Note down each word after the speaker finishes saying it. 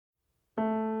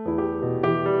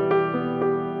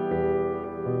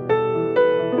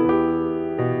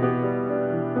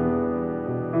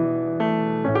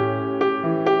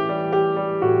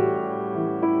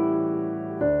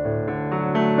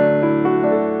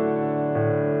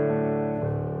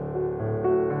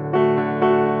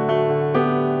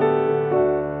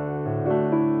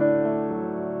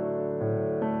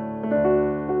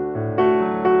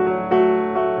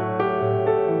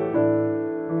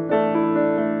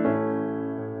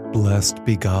Blessed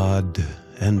be God,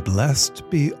 and blessed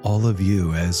be all of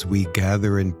you as we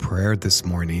gather in prayer this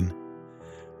morning.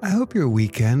 I hope your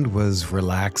weekend was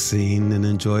relaxing and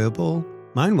enjoyable.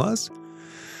 Mine was.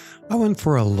 I went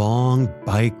for a long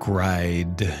bike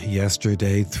ride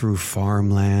yesterday through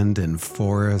farmland and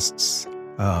forests.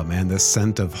 Oh man, the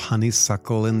scent of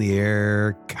honeysuckle in the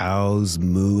air, cows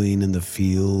mooing in the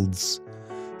fields.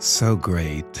 So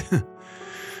great.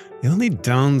 The only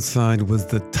downside was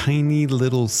the tiny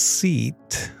little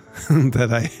seat that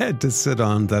I had to sit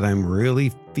on that I'm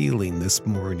really feeling this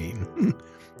morning.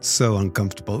 So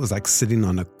uncomfortable. It was like sitting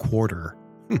on a quarter.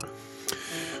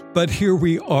 But here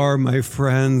we are, my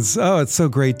friends. Oh, it's so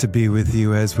great to be with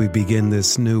you as we begin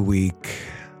this new week.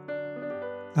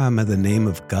 May the name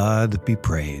of God be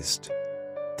praised.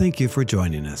 Thank you for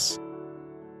joining us.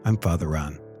 I'm Father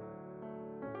Ron.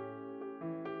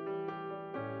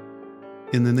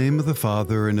 In the name of the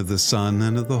Father, and of the Son,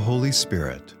 and of the Holy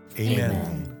Spirit.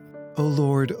 Amen. O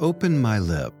Lord, open my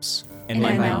lips, And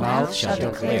my mouth shall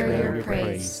declare your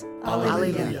praise.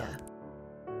 Alleluia.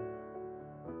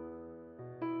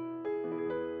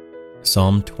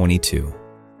 Psalm 22.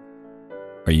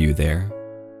 Are you there?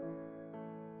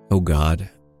 O God,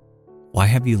 why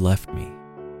have you left me?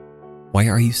 Why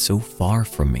are you so far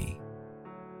from me?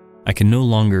 I can no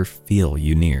longer feel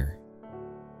you near.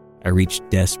 I reach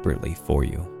desperately for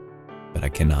you, but I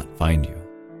cannot find you.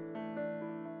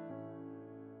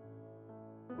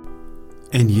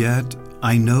 and yet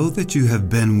I know that you have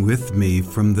been with me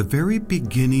from the very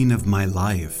beginning of my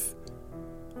life.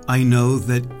 I know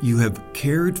that you have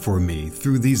cared for me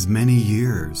through these many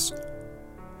years.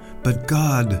 But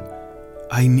God,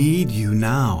 I need you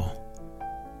now.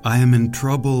 I am in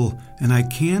trouble and I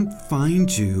can't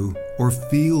find you or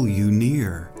feel you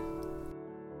near.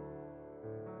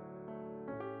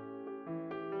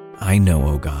 I know,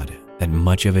 O God, that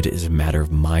much of it is a matter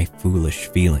of my foolish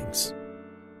feelings.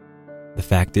 The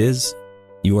fact is,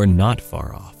 you are not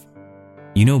far off.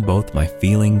 You know both my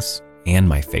feelings and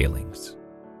my failings.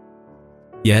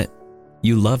 Yet,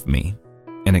 you love me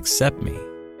and accept me.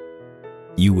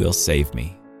 You will save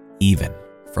me, even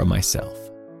from myself.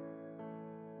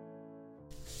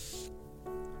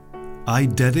 I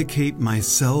dedicate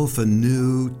myself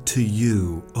anew to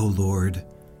you, O Lord.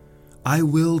 I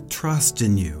will trust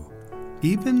in you,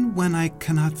 even when I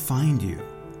cannot find you.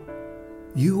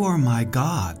 You are my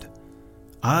God.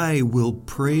 I will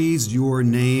praise your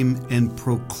name and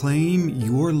proclaim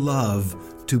your love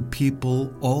to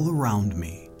people all around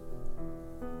me.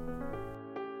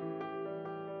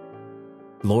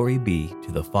 Glory be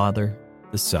to the Father,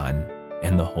 the Son,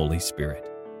 and the Holy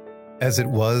Spirit. As it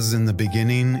was in the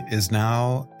beginning, is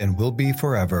now, and will be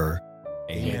forever.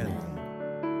 Amen.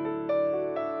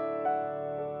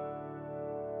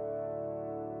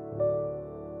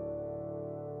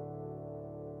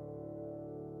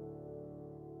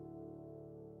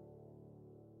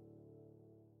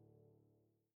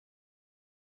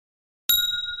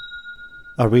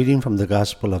 A reading from the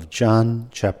Gospel of John,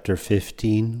 chapter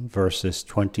 15, verses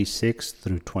 26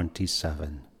 through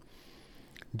 27.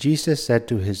 Jesus said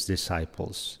to his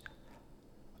disciples,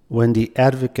 "When the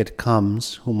Advocate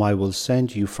comes, whom I will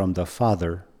send you from the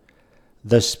Father,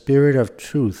 the Spirit of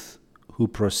truth, who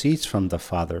proceeds from the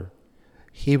Father,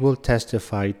 he will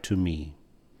testify to me.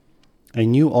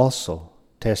 And you also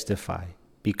testify,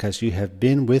 because you have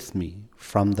been with me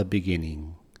from the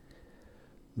beginning."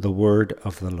 The word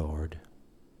of the Lord.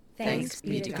 Thanks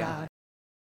be to God.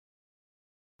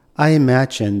 I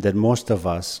imagine that most of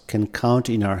us can count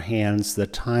in our hands the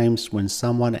times when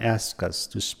someone asks us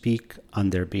to speak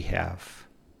on their behalf.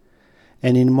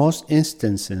 And in most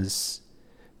instances,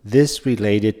 this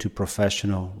related to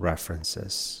professional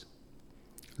references.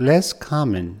 Less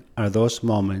common are those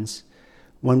moments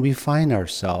when we find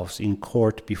ourselves in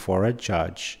court before a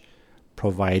judge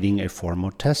providing a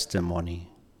formal testimony.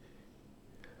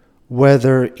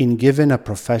 Whether in giving a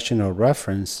professional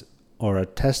reference or a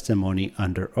testimony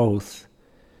under oath,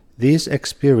 these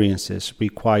experiences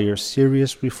require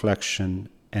serious reflection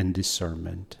and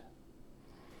discernment.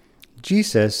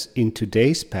 Jesus, in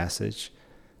today's passage,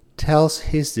 tells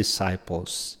his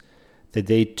disciples that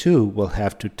they too will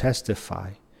have to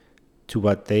testify to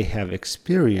what they have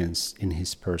experienced in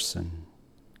his person.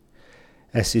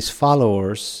 As his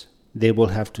followers, they will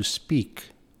have to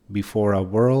speak before a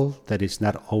world that is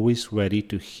not always ready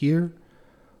to hear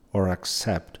or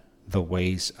accept the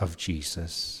ways of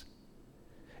Jesus.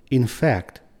 In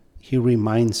fact, he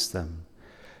reminds them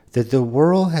that the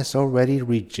world has already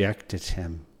rejected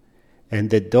him and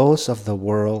that those of the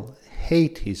world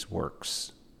hate his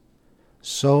works.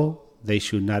 So they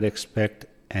should not expect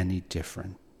any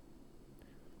different.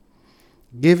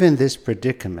 Given this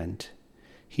predicament,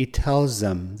 he tells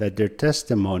them that their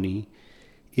testimony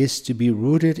is to be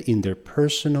rooted in their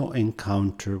personal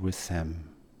encounter with him.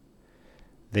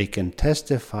 They can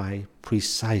testify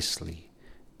precisely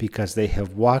because they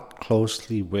have walked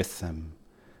closely with him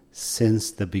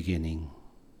since the beginning.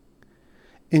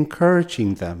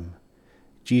 Encouraging them,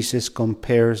 Jesus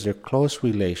compares their close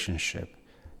relationship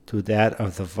to that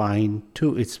of the vine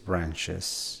to its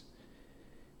branches.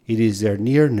 It is their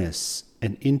nearness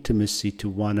and intimacy to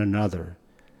one another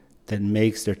that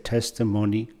makes their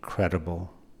testimony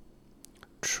credible.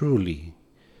 Truly,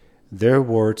 their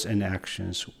words and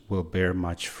actions will bear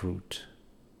much fruit.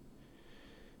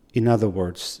 In other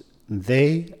words,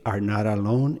 they are not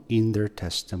alone in their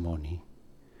testimony.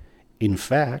 In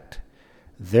fact,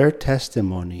 their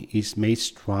testimony is made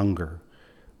stronger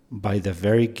by the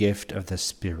very gift of the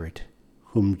Spirit,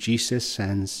 whom Jesus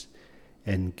sends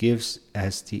and gives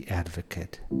as the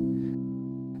advocate,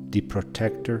 the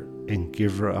protector and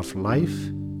giver of life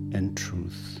and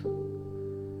truth.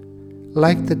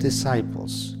 Like the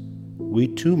disciples, we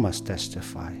too must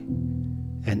testify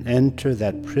and enter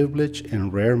that privileged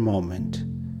and rare moment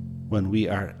when we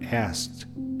are asked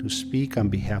to speak on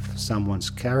behalf of someone's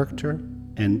character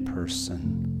and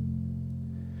person.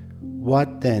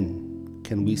 What then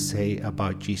can we say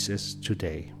about Jesus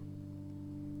today?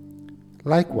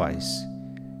 Likewise,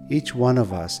 each one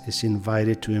of us is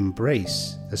invited to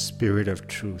embrace the Spirit of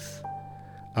truth,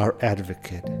 our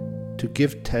advocate, to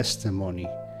give testimony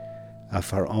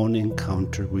of our own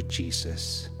encounter with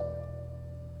Jesus.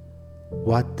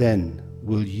 What then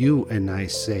will you and I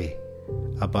say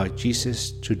about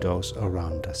Jesus to those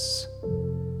around us?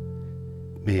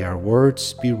 May our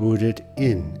words be rooted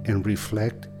in and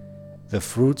reflect the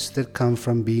fruits that come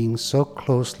from being so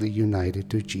closely united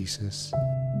to Jesus.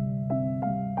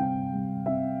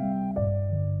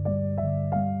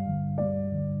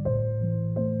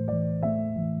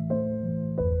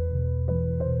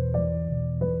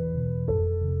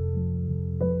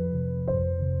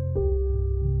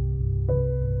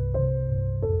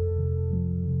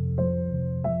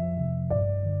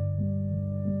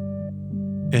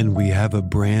 And we have a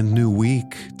brand new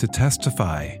week to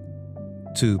testify,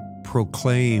 to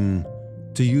proclaim,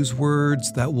 to use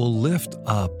words that will lift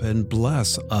up and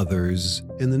bless others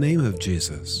in the name of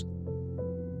Jesus.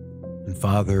 And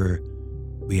Father,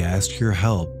 we ask your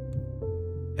help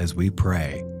as we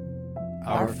pray.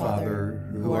 Our Father,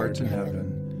 who art in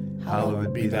heaven,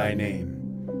 hallowed be thy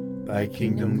name. Thy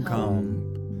kingdom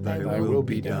come, thy will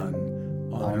be done,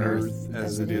 on earth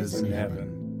as it is in heaven.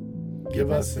 Give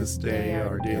us this day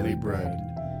our daily bread,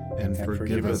 and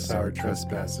forgive us our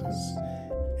trespasses,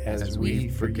 as we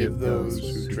forgive those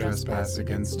who trespass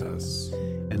against us.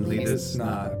 And lead us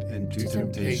not into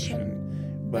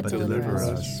temptation, but deliver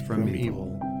us from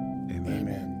evil.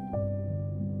 Amen.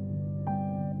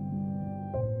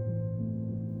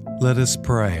 Let us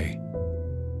pray.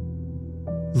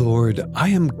 Lord, I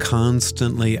am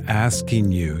constantly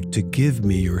asking you to give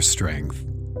me your strength,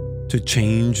 to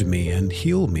change me and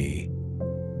heal me.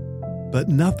 But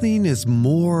nothing is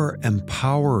more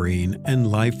empowering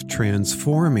and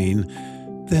life-transforming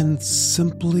than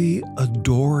simply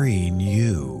adoring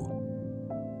you.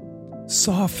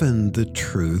 Soften the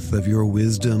truth of your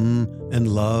wisdom and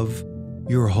love,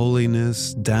 your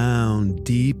holiness down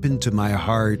deep into my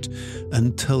heart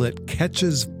until it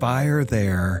catches fire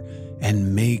there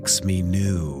and makes me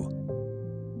new.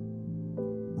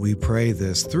 We pray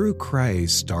this through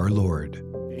Christ our Lord.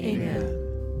 Amen.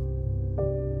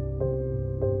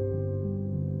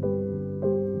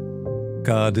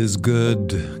 God is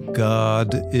good.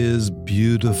 God is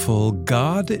beautiful.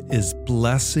 God is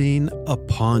blessing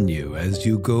upon you as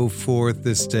you go forth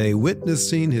this day,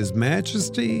 witnessing His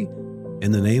majesty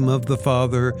in the name of the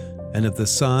Father, and of the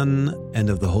Son, and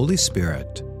of the Holy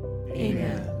Spirit.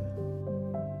 Amen.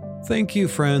 Thank you,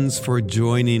 friends, for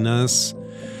joining us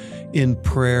in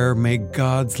prayer. May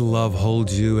God's love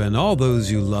hold you and all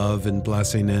those you love in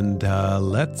blessing. And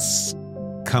let's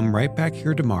come right back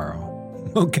here tomorrow.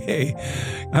 Okay.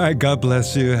 All right. God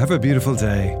bless you. Have a beautiful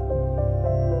day.